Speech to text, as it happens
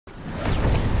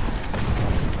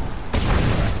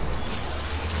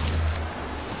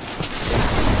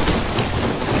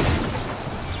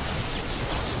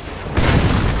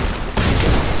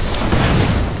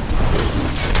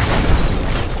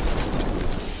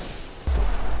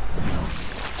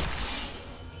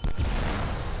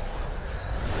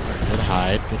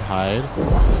Good hide.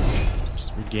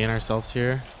 Just regain ourselves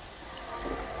here.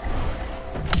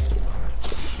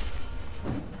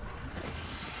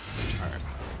 Alright.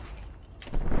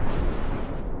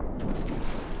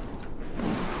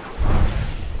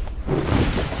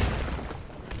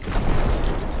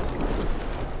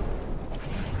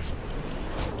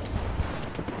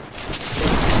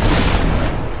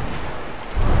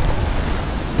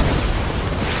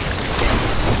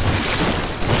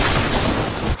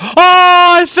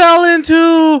 I fell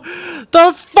into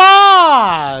the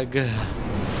fog!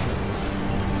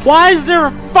 Why is there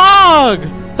a fog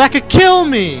that could kill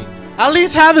me? At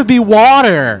least have it be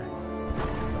water.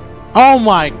 Oh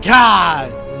my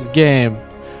god! This game.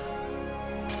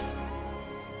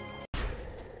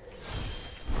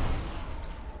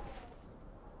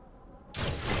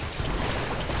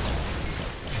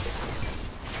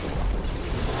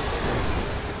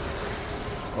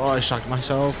 Oh, I shocked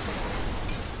myself.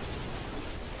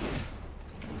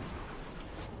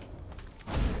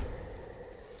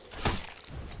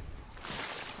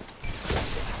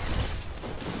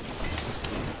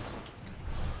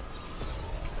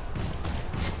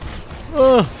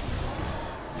 Ugh.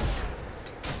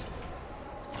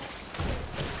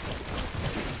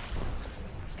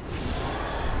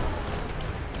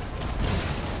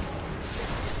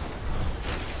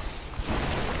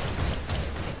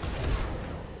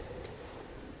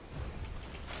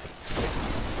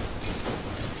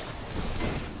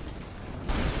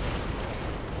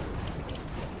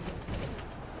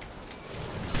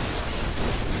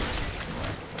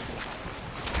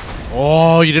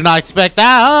 Oh, you did not expect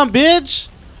that, huh, bitch?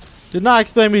 Did not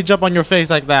expect me to jump on your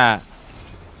face like that.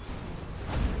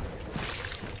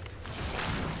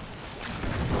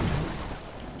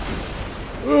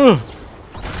 Ugh.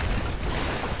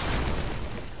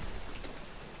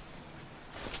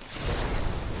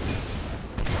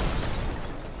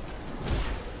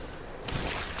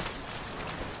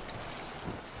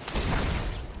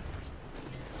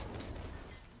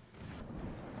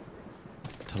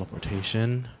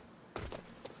 Teleportation.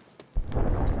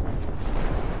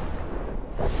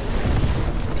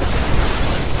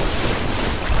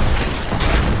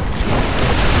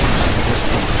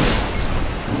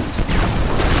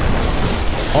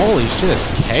 Holy shit,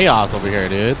 it's chaos over here,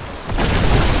 dude.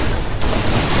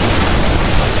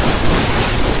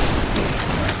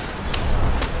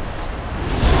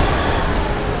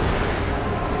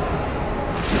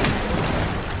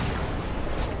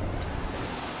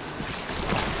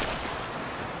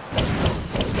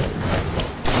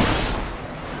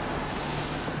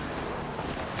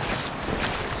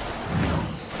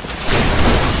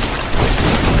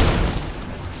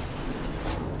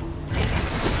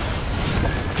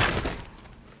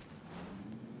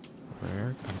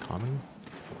 Uncommon.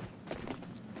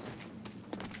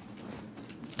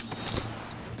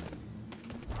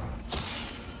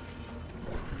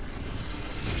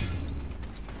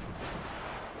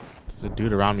 There's a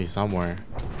dude around me somewhere.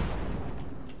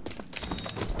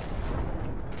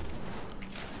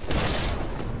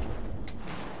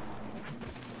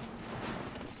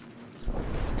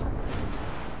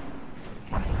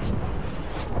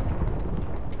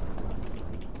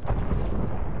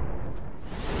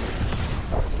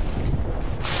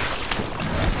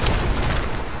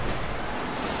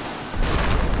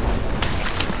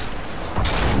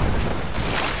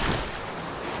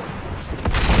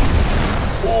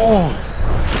 Oh,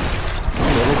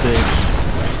 little bitch.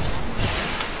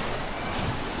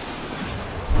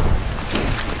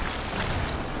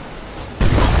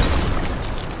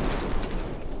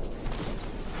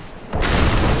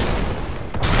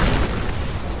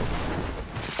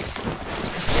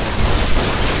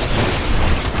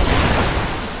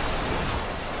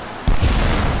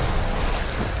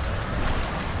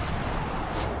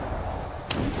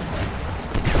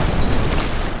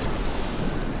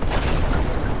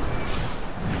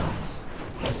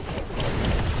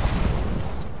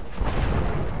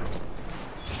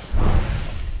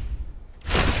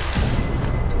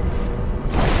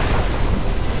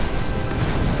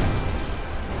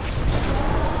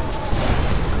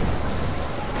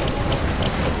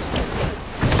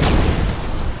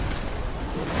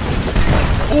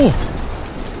 Oh!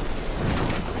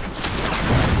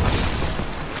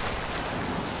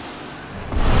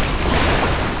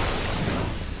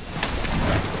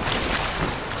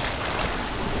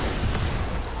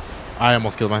 I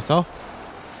almost killed myself.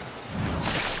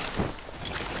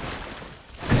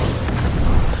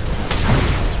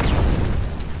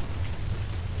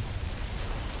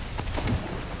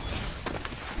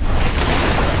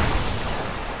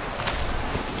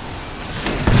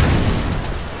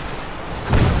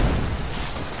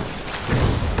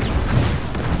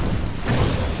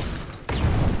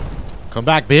 Come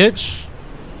back, bitch.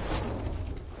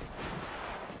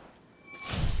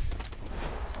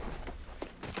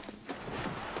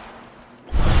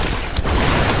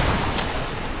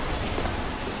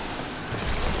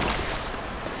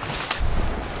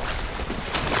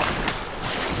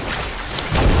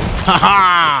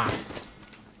 Haha!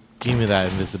 Give me that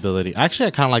invisibility. Actually,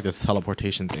 I kind of like this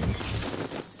teleportation thing.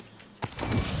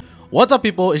 What's up,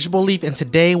 people? It's JawhBoyLeaf, and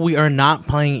today we are not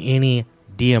playing any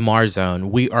DMRzone.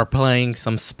 We are playing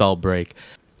some Spellbreak.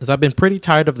 Because I've been pretty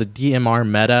tired of the DMR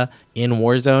meta in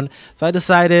Warzone, so I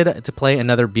decided to play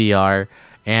another BR.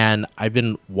 And I've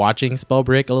been watching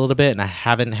Spellbreak a little bit, and I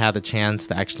haven't had the chance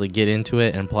to actually get into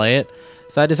it and play it.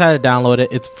 So I decided to download it.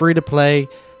 It's free to play.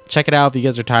 Check it out if you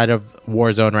guys are tired of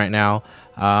Warzone right now.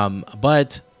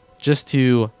 But just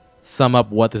to sum up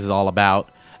what this is all about,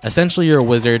 essentially you're a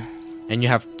wizard and you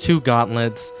have 2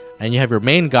 gauntlets, and you have your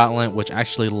main gauntlet, which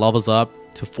actually levels up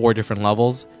to 4 different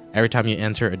levels every time you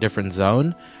enter a different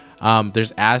zone.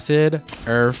 There's acid,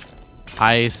 earth,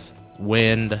 ice,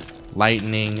 wind,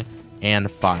 lightning,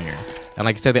 and fire. And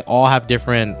like I said, they all have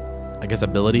different, I guess,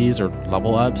 abilities or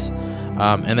level ups.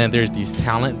 And then there's these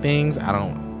talent things. I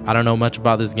don't know much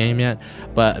about this game yet,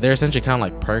 but they're essentially kind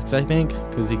of like perks, I think,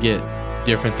 because you get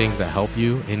different things that help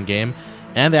you in game,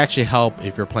 and they actually help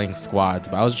if you're playing squads.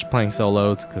 But I was just playing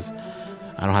solos because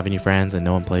I don't have any friends and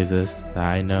no one plays this that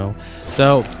I know.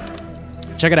 So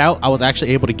check it out. I was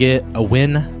actually able to get a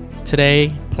win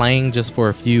today playing just for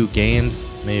a few games,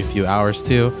 maybe a few hours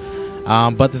too.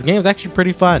 But this game is actually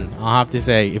pretty fun, I'll have to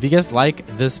say. If you guys like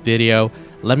this video,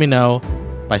 let me know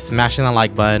by smashing the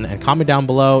like button, and comment down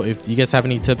below if you guys have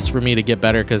any tips for me to get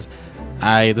better, because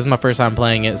this is my first time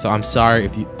playing it, so I'm sorry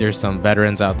if there's some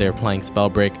veterans out there playing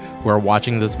Spellbreak who are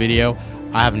watching this video.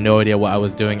 I have no idea what I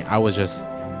was doing. I was just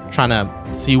trying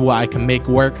to see what I can make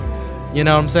work, you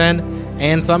know what I'm saying?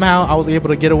 And somehow I was able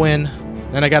to get a win,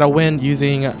 and I got a win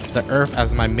using the earth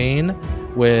as my main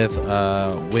with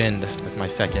wind as my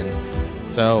second.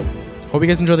 So hope you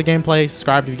guys enjoy the gameplay.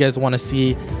 Subscribe if you guys want to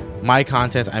see my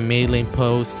content. I mainly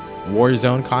post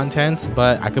Warzone content,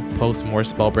 but I could post more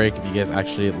Spellbreak if you guys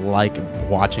actually like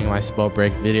watching my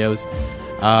Spellbreak videos.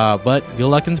 But good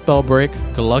luck in Spellbreak,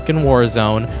 good luck in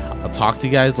Warzone. I'll talk to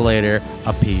you guys later.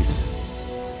 A peace.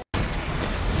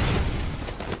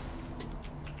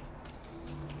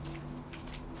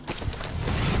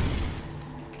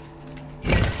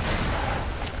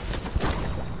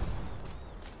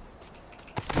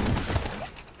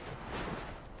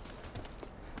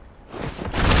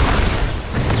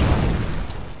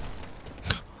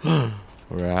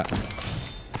 We're at.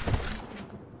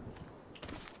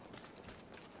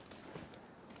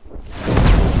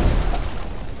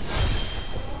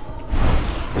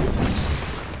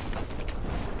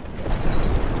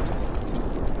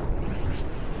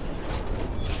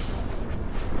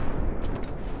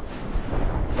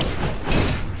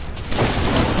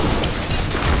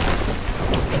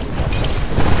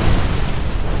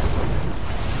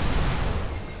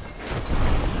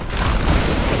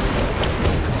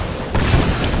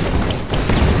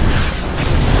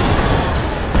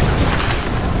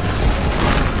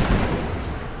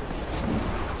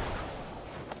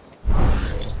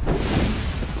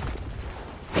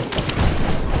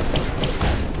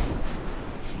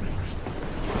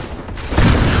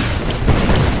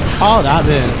 Oh, that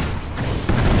is.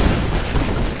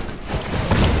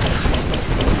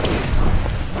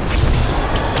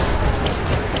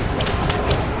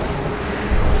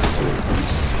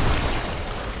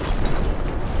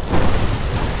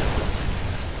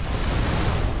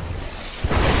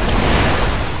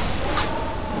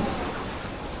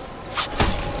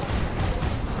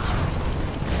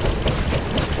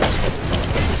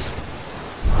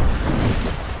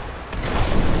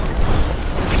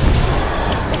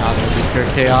 Pure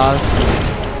chaos.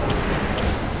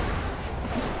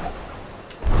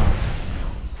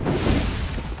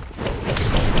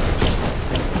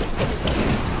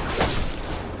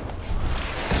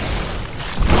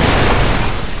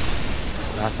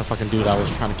 That's the fucking dude I was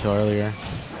trying to kill earlier.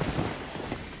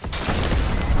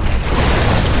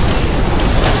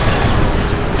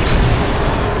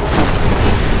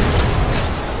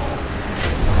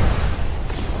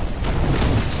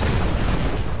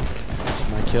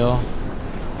 My kill.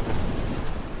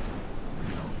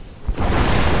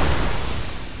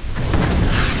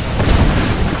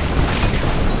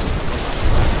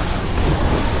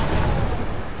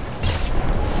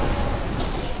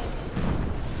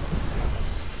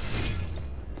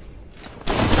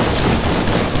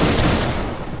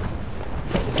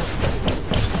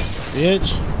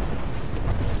 Bitch.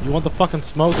 You want the fucking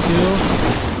smoke too?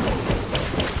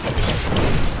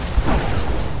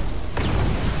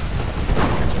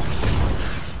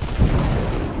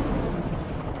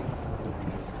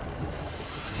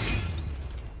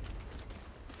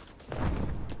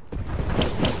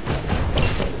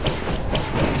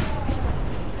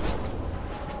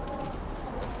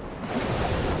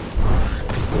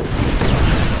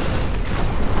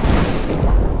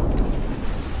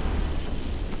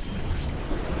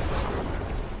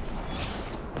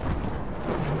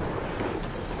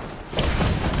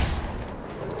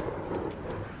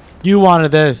 You wanted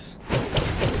this.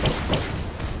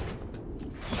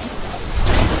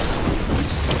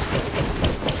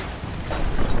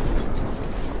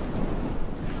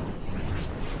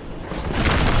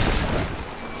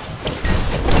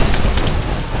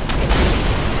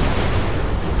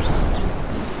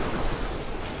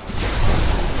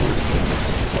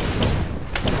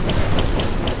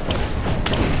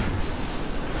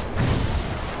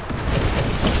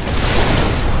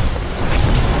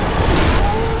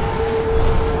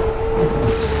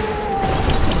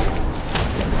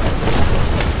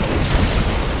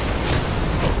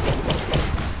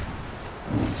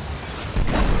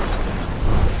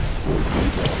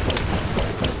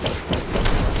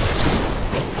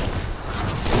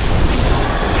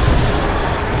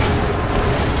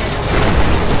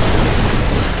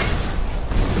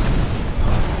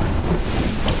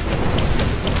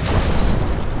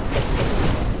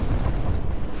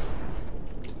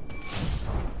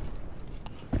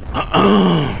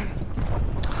 I'll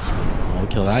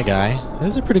kill that guy.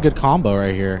 This is a pretty good combo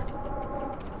right here.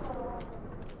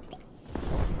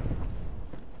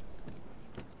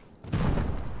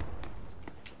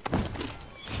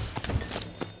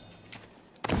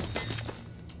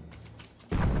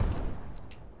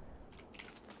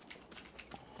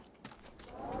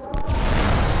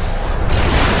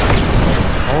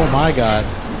 Oh my god.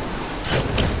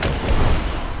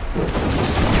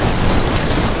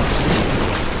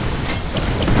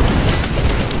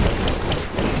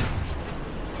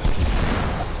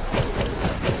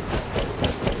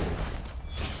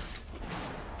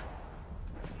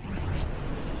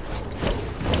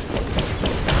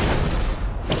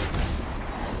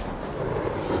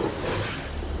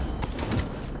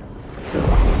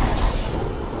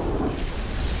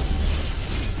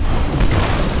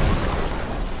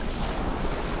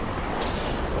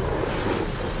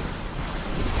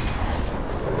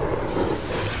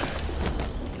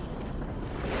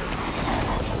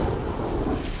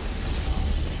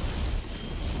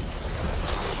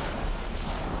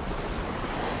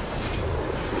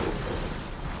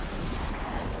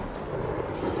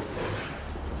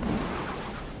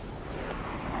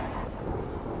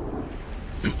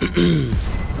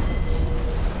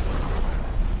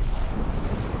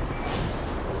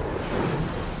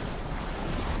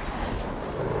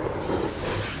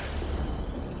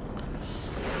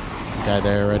 This guy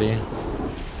there already.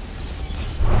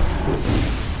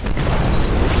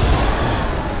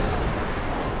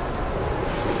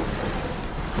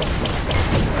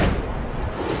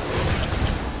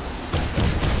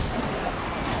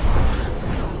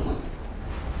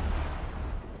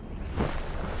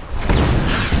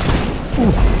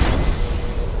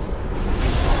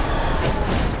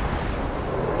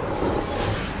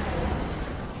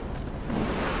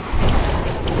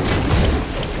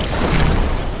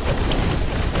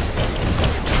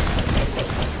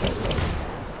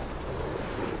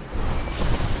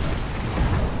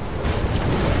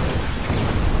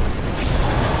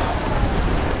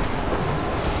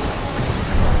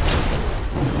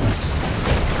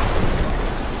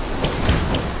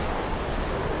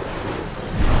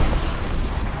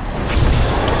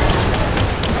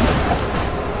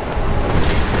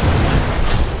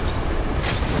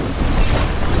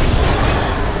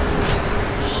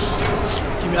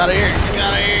 Get me out of here! Get me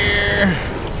out of here!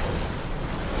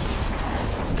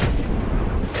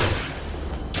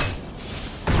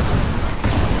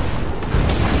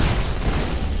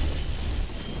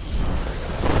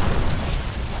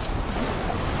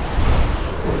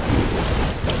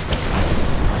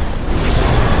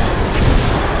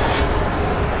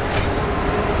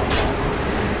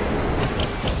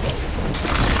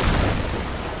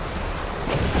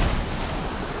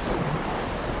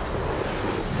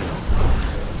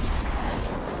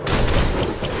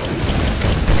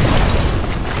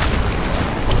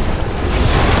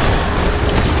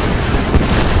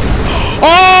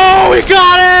 Oh, we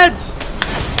got it!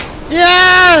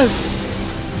 Yes!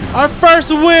 Our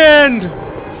first win!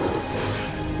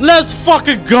 Let's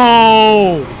fucking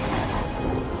go!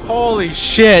 Holy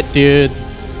shit, dude.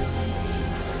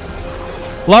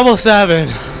 Level 7.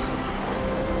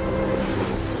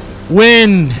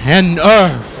 Wind and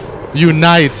earth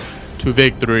unite to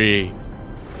victory.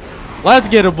 Let's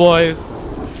get it, boys.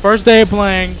 First day of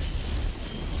playing.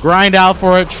 Grind out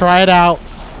for it. Try it out.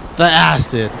 The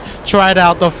acid. Try it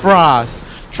out the frost.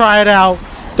 Try it out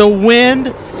the wind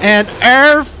and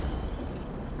earth.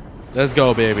 Let's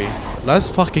go, baby. Let's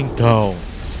fucking go.